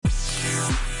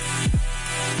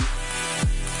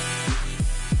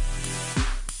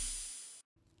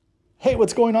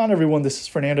what's going on, everyone? This is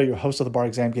Fernando, your host of the Bar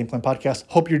Exam Game Plan Podcast.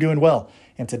 Hope you're doing well.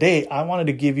 And today I wanted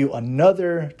to give you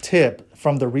another tip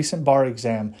from the recent bar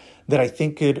exam that I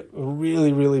think could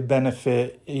really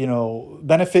benefit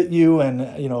you,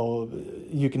 and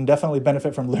you can definitely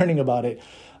benefit from learning about it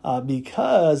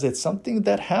because it's something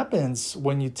that happens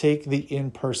when you take the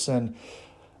in-person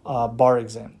bar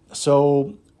exam.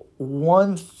 So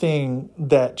one thing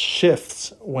that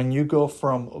shifts when you go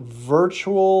from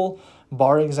virtual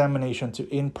bar examination to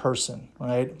in-person,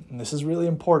 right? And this is really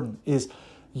important, is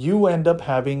you end up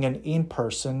having an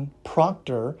in-person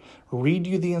proctor read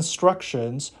you the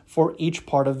instructions for each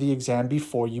part of the exam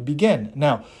before you begin.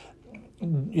 Now,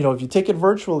 if you take it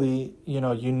virtually, you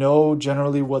know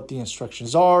generally what the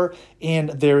instructions are,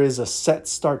 and there is a set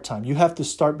start time. You have to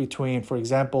start between, for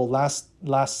example, last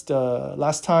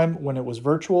time when it was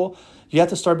virtual, you had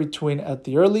to start between at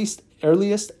the earliest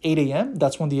 8 a.m.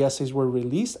 That's when the essays were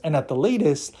released, and at the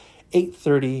latest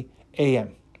 8:30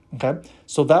 a.m. Okay,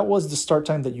 so that was the start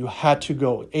time that you had to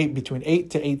go between 8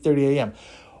 to 8:30 a.m.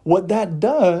 What that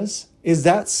does is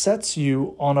that sets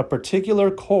you on a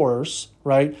particular course,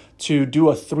 right, to do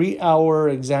a 3-hour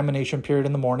examination period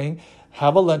in the morning,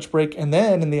 have a lunch break, and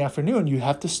then in the afternoon, you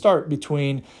have to start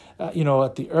between, at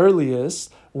the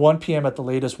earliest, 1 p.m. at the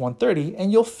latest, 1:30,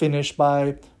 and you'll finish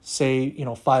by, say,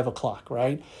 5 o'clock,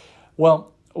 right?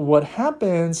 Well, what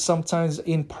happens sometimes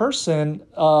in person,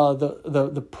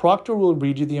 the proctor will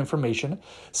read you the information.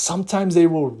 Sometimes they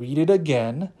will read it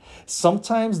again.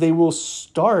 Sometimes they will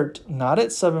start not at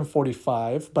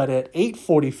 7:45, but at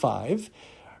 8:45,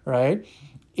 right?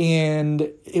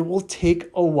 And it will take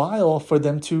a while for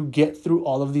them to get through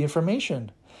all of the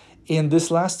information. In this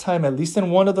last time, at least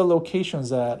in one of the locations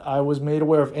that I was made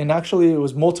aware of, and actually it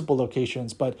was multiple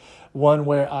locations, but one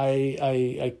where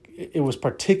it was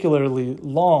particularly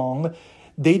long,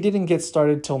 they didn't get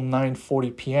started till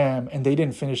 9:40 p.m. and they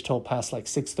didn't finish till past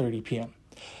 6:30 p.m.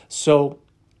 So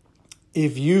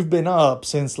if you've been up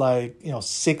since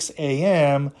 6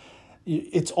 a.m.,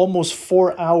 it's almost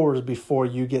 4 hours before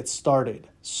you get started.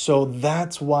 So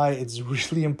that's why it's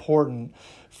really important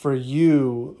for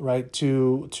you, right,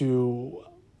 to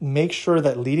make sure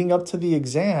that leading up to the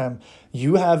exam,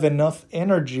 you have enough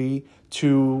energy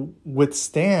to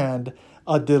withstand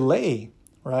a delay,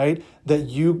 right? That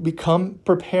you become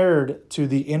prepared to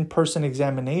the in-person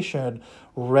examination,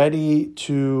 ready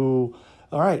to,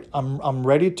 all right, I'm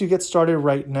ready to get started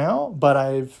right now, but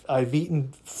I've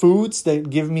eaten foods that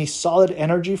give me solid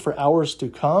energy for hours to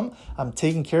come. I'm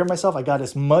taking care of myself. I got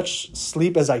as much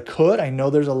sleep as I could. I know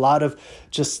there's a lot of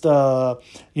just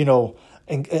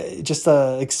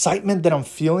excitement that I'm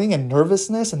feeling and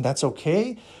nervousness, and that's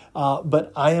okay.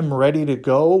 But I am ready to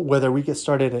go, whether we get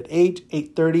started at 8,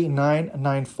 8:30, 9,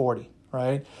 9:40,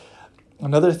 right?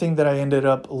 Another thing that I ended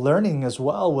up learning as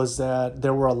well was that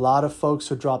there were a lot of folks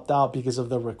who dropped out because of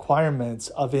the requirements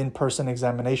of in-person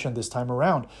examination this time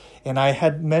around. And I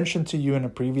had mentioned to you in a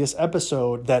previous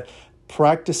episode that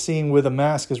practicing with a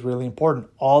mask is really important.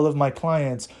 All of my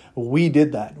clients, we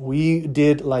did that. We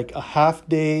did a half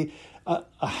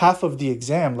of the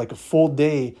exam, a full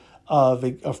day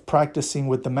of practicing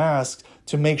with the mask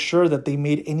to make sure that they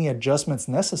made any adjustments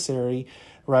necessary,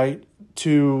 right,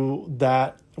 to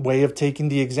that way of taking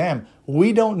the exam.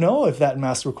 We don't know if that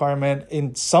mask requirement,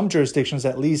 in some jurisdictions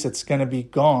at least, it's going to be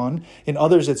gone. In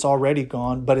others, it's already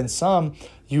gone. But in some,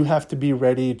 you have to be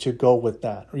ready to go with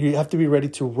that. Or you have to be ready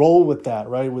to roll with that,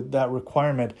 right, with that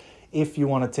requirement if you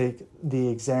want to take the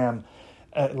exam,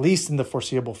 at least in the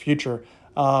foreseeable future.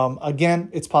 Again,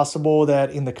 it's possible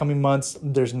that in the coming months,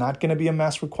 there's not going to be a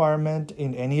mask requirement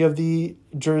in any of the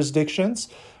jurisdictions,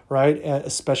 right?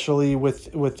 Especially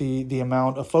with the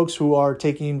amount of folks who are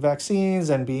taking vaccines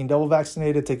and being double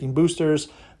vaccinated, taking boosters,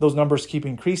 those numbers keep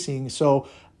increasing. So,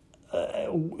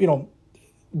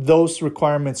 those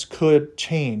requirements could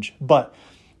change. But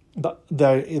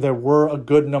there were a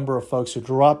good number of folks who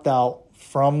dropped out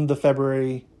from the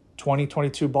February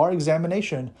 2022 bar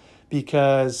examination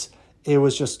because it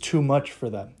was just too much for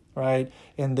them, right?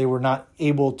 And they were not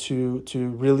able to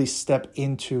really step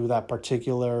into that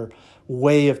particular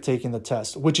way of taking the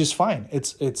test, which is fine.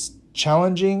 It's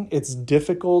challenging, it's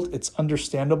difficult, it's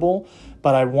understandable,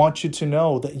 but I want you to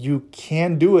know that you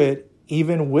can do it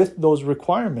even with those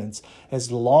requirements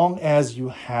as long as you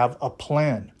have a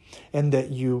plan and that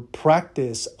you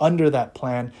practice under that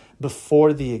plan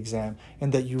before the exam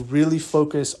and that you really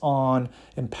focus on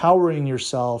empowering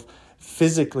yourself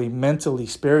physically, mentally,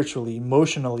 spiritually,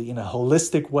 emotionally, in a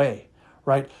holistic way,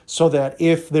 right? So that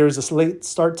if there's a late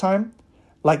start time,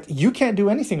 you can't do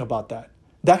anything about that.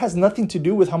 That has nothing to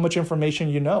do with how much information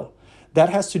you know. That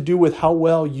has to do with how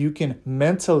well you can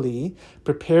mentally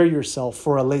prepare yourself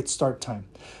for a late start time.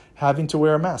 Having to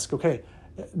wear a mask. Okay,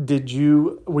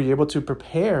 were you able to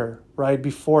prepare right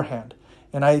beforehand?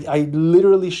 And I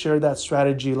literally shared that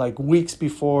strategy like weeks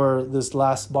before this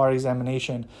last bar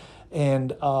examination.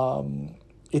 And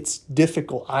it's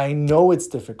difficult. I know it's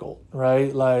difficult,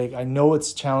 right? Like I know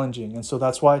it's challenging. And so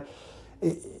that's why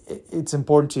it's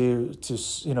important to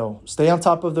stay on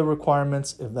top of the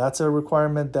requirements. If that's a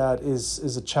requirement that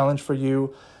is a challenge for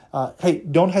you, hey,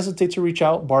 don't hesitate to reach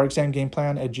out,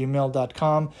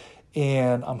 barexamgameplan@gmail.com.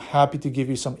 And I'm happy to give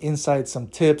you some insights, some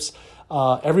tips.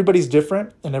 Everybody's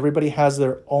different and everybody has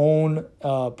their own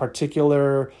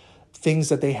particular things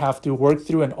that they have to work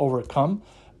through and overcome.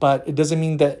 But it doesn't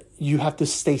mean that you have to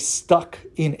stay stuck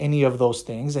in any of those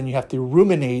things and you have to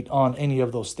ruminate on any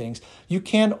of those things. You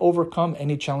can overcome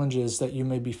any challenges that you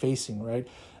may be facing, right?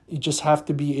 You just have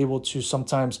to be able to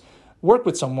sometimes work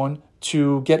with someone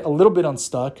to get a little bit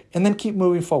unstuck and then keep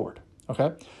moving forward,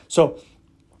 okay? So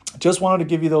just wanted to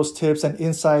give you those tips and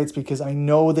insights because I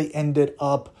know they ended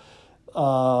up,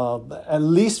 at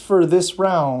least for this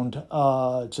round,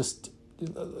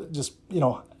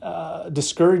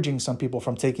 discouraging some people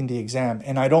from taking the exam.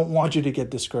 And I don't want you to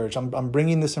get discouraged. I'm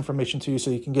bringing this information to you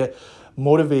so you can get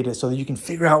motivated, so that you can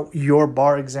figure out your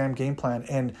bar exam game plan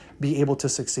and be able to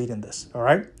succeed in this. All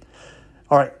right.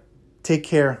 Take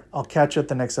care. I'll catch you at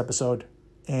the next episode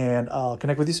and I'll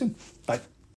connect with you soon. Bye.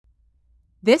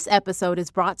 This episode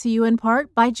is brought to you in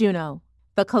part by Juno,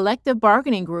 the collective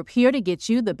bargaining group here to get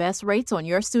you the best rates on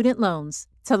your student loans.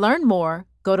 To learn more,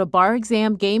 go to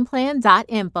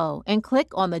barexamgameplan.info and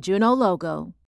click on the Juno logo.